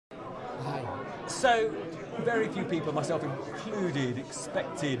So, very few people, myself included,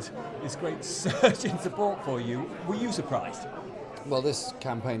 expected this great surge in support for you. Were you surprised? Well, this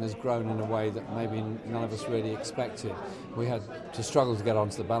campaign has grown in a way that maybe none of us really expected. We had to struggle to get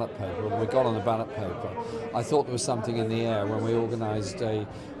onto the ballot paper. When we got on the ballot paper, I thought there was something in the air when we organised a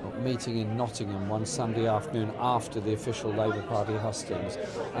meeting in Nottingham one Sunday afternoon after the official Labour Party hustings,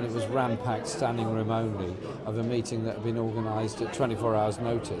 and it was ram-packed, standing room only, of a meeting that had been organised at 24 hours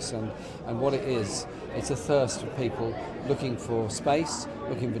notice. And what it is, it's a thirst of people looking for space,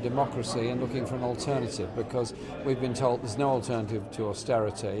 looking for democracy, and looking for an alternative, because we've been told there's no alternative to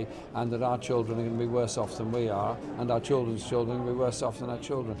austerity, and that our children are going to be worse off than we are, and our children's children are going to be worse off than our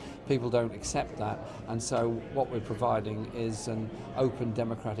children. People don't accept that, and so what we're providing is an open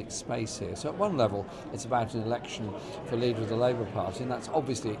democratic space here. So at one level, it's about an election for leader of the Labour Party, and that's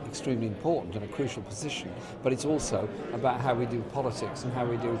obviously extremely important and a crucial position, but it's also about how we do politics and how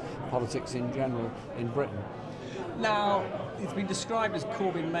we do politics in general in Britain. Now, it's been described as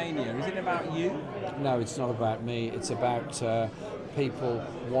Corbyn mania. Is it about you? No, it's not about me. It's about people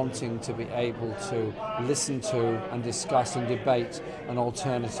wanting to be able to listen to and discuss and debate an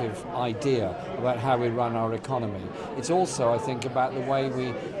alternative idea about how we run our economy. It's also, I think, about the way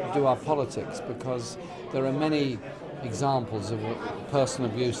we do our politics, because there are many examples of personal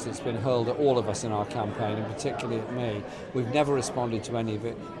abuse that's been hurled at all of us in our campaign, and particularly at me. We've never responded to any of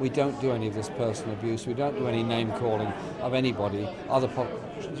it. We don't do any of this personal abuse. We don't do any name calling of anybody, other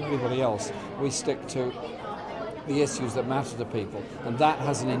politicians, anybody else. We stick to the issues that matter to people, and that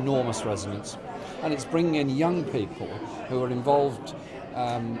has an enormous resonance. And it's bringing in young people who are involved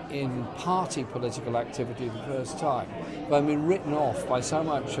in party political activity for the first time. But I've been written off by so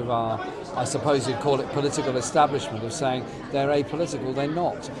much of our, I suppose you'd call it political establishment, of saying they're apolitical. They're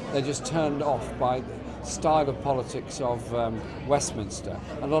not. They're just turned off by the style of politics of Westminster.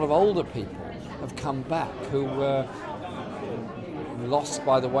 A lot of older people have come back who were lost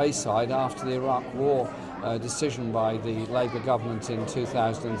by the wayside after the Iraq War decision by the Labour government in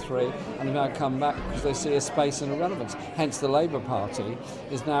 2003, and have now come back because they see a space and a relevance. Hence the Labour Party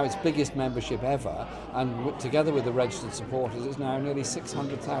is now its biggest membership ever, and together with the registered supporters is now nearly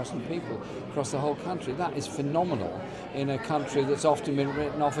 600,000 people across the whole country. That is phenomenal in a country that's often been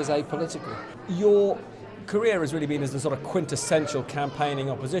written off as apolitical. Your career has really been as the sort of quintessential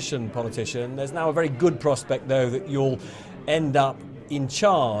campaigning opposition politician. There's now a very good prospect, though, that you'll end up in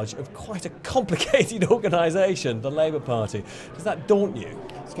charge of quite a complicated organisation, the Labour Party. Does that daunt you?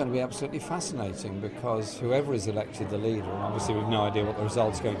 It's going to be absolutely fascinating, because whoever is elected the leader, and obviously we've no idea what the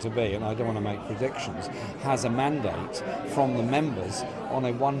result's going to be, and I don't want to make predictions, has a mandate from the members on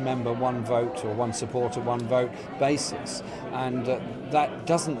a one member, one vote, or one supporter, one vote basis. And that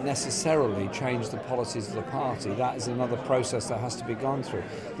doesn't necessarily change the policies of the party. That is another process that has to be gone through.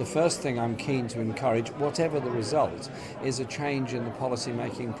 The first thing I'm keen to encourage, whatever the result, is a change in the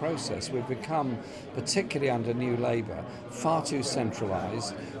policy-making process. We've become, particularly under New Labour, far too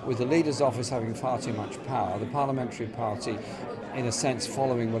centralised, with the leader's office having far too much power, the parliamentary party in a sense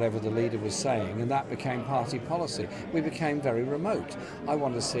following whatever the leader was saying, and that became party policy. We became very remote. I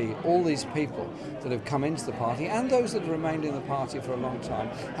want to see all these people that have come into the party, and those that have remained in the party for a long time,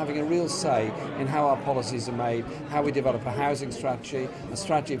 having a real say in how our policies are made, how we develop a housing strategy, a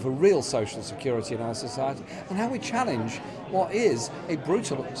strategy for real social security in our society, and how we challenge what is a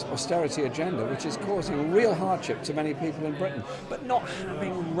brutal austerity agenda which is causing real hardship to many people in Britain. But not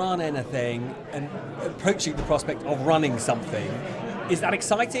having run anything and approaching the prospect of running something, is that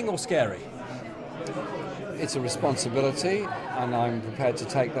exciting or scary? It's a responsibility, and I'm prepared to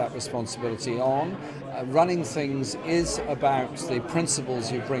take that responsibility on. Running things is about the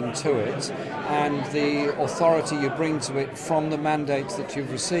principles you bring to it and the authority you bring to it from the mandates that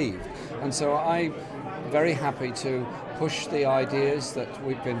you've received. And so I'm very happy to push the ideas that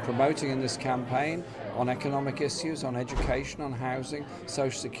we've been promoting in this campaign on economic issues, on education, on housing,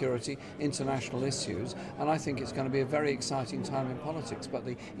 social security, international issues, and I think it's going to be a very exciting time in politics. But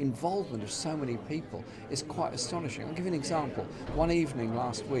the involvement of so many people is quite astonishing. I'll give you an example. One evening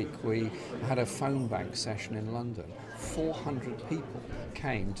last week we had a phone bank session in London. 400 people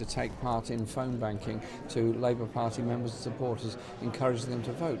came to take part in phone banking to Labour Party members and supporters, encouraging them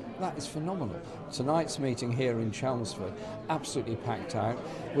to vote. That is phenomenal. Tonight's meeting here in Chelmsford, absolutely packed out.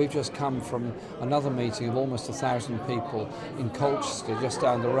 We've just come from another meeting of almost 1,000 people in Colchester, just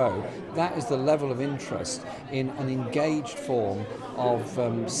down the road. That is the level of interest in an engaged form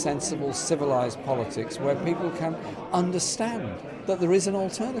of sensible, civilised politics where people can understand that there is an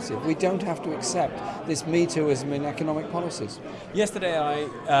alternative. We don't have to accept this Me Tooism in economic policies. Yesterday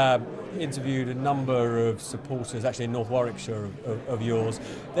I interviewed a number of supporters, actually in North Warwickshire, of yours.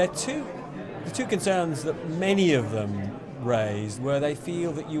 They're two the two concerns that many of them raised were they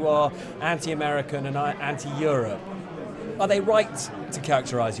feel that you are anti-American and anti-Europe. Are they right to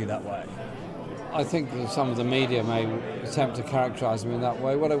characterise you that way? I think that some of the media may attempt to characterise me in that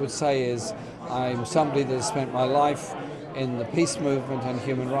way. What I would say is I'm somebody that has spent my life in the peace movement and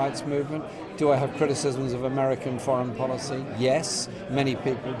human rights movement. Do I have criticisms of American foreign policy? Yes, many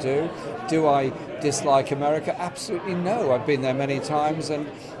people do. Do I dislike America? Absolutely no. I've been there many times and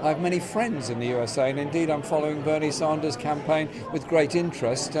I have many friends in the USA, and indeed I'm following Bernie Sanders' campaign with great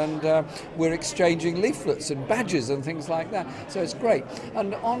interest, and we're exchanging leaflets and badges and things like that. So it's great.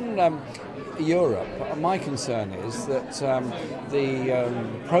 And on Europe, my concern is that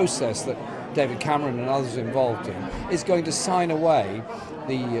the process that David Cameron and others involved in is going to sign away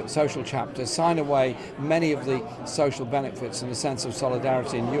the social chapter, sign away many of the social benefits and the sense of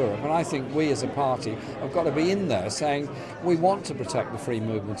solidarity in Europe. And I think we as a party have got to be in there saying we want to protect the free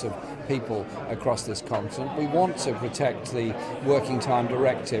movement of people across this continent. We want to protect the working time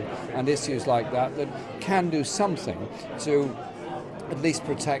directive and issues like that that can do something to at least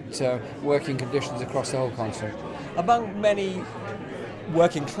protect working conditions across the whole continent. Among many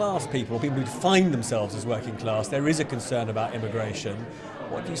working class people who define themselves as working class, there is a concern about immigration.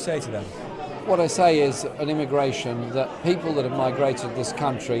 What do you say to them? What I say is an immigration that people that have migrated to this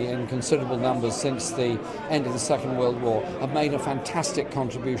country in considerable numbers since the end of the Second World War have made a fantastic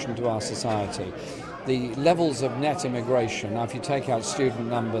contribution to our society. The levels of net immigration, now if you take out student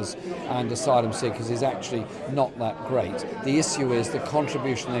numbers and asylum seekers, is actually not that great. The issue is the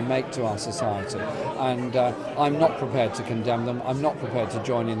contribution they make to our society, and I'm not prepared to condemn them. I'm not prepared to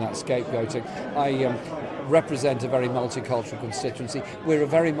join in that scapegoating. I represent a very multicultural constituency. We're a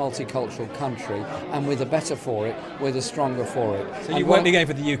very multicultural country, and we're the better for it, we're the stronger for it. So you won't be going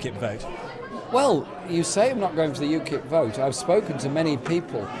for the UKIP vote? Well, you say I'm not going for the UKIP vote. I've spoken to many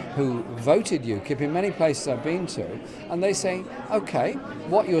people who voted UKIP in many places I've been to, and they say, OK,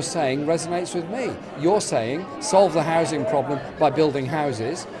 what you're saying resonates with me. You're saying solve the housing problem by building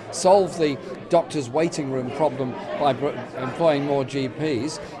houses, solve the doctors' waiting room problem by employing more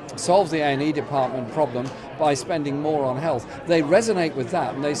GPs, solve the A&E department problem by spending more on health. They resonate with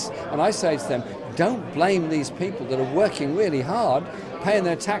that, and I say to them, don't blame these people that are working really hard, paying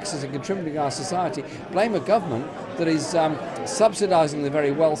their taxes and contributing to our society. Blame a government that is subsidising the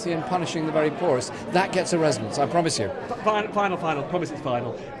very wealthy and punishing the very poorest. That gets a resonance, I promise you. Final, promise it's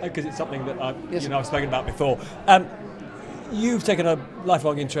final, because it's something that I've spoken about before. You've taken a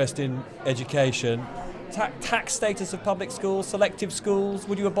lifelong interest in education. Tax status of public schools, selective schools,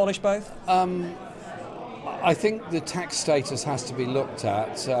 would you abolish both? I think the tax status has to be looked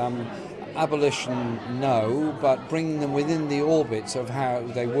at. Abolition, no, but bringing them within the orbits of how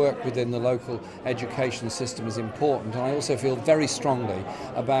they work within the local education system is important. And I also feel very strongly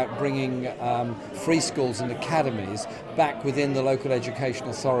about bringing free schools and academies back within the local education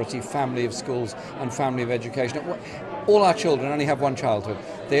authority, family of schools and family of education. All our children only have one childhood.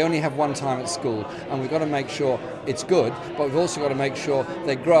 They only have one time at school, and we've got to make sure it's good, but we've also got to make sure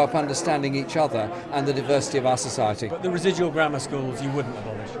they grow up understanding each other and the diversity of our society. But the residual grammar schools you wouldn't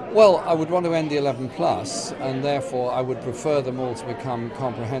abolish? Well, I would want to end the 11 plus, and therefore I would prefer them all to become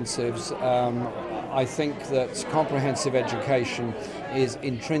comprehensives. I think that comprehensive education is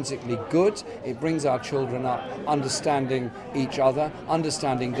intrinsically good. It brings our children up understanding each other,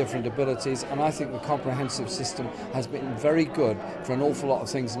 understanding different abilities, and I think the comprehensive system has been very good for an awful lot of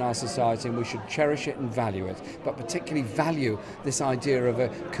things in our society, and we should cherish it and value it, but particularly value this idea of a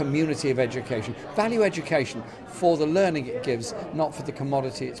community of education. Value education for the learning it gives, not for the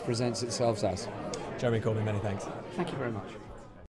commodity it presents itself as. Jeremy Corbyn, many thanks. Thank you very much.